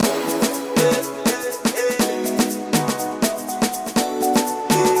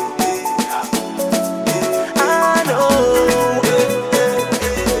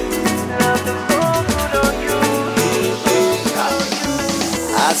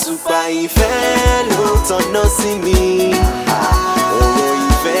Àtùpà ìfẹ́ ló tọ̀nà sí mi, ọ̀rọ̀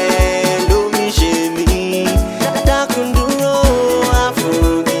ìfẹ́ ló mi ṣe mí. Dákun dúró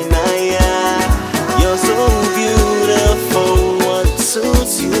àfògìnáyà, you're so beautiful, what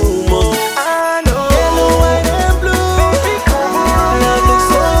suits you most? I know yellow, white and blue, love looks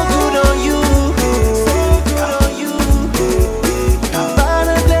so good on you,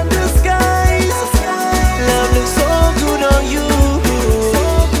 brighter than the skies. Love looks so good on you.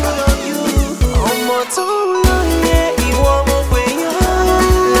 So long, yeah, ìwọ mo pè yàn.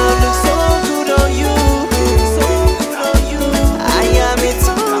 Love looks so good on you, so good on you. Àyà mi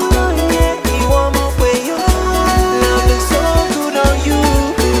tó long, yeah, ìwọ mo pè yàn. Love looks so good on you,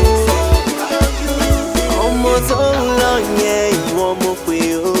 so good on you. Ọmọ tó long, yeah, ìwọ mo pè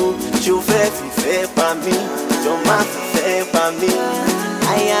yàn. Ṣó fẹ́ fìfẹ́ pa mí, jọ má fìfẹ́ pa mí.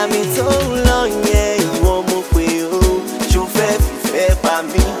 Àyà mi tó long, yeah, ìwọ mo pè yàn. Ṣó fẹ́ fìfẹ́ pa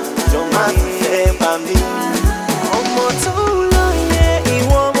mí, jọ má fìfẹ́ pa mí. Ọmọ tó lọ yẹ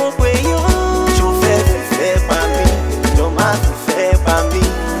ìwọ mo pè yàn. Ṣó fẹ́ fìfẹ́ pa mí, jọ má fìfẹ́ pa mí.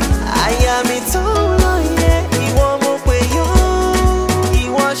 Àyà mi tó lọ yẹ ìwọ mo pè yàn.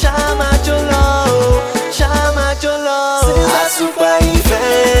 Ìwọ ṣá máa jó lọ, ṣá máa jó lọ. Àtùpà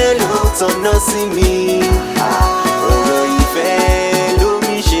ìfẹ́ ló tọ̀nà sí mi.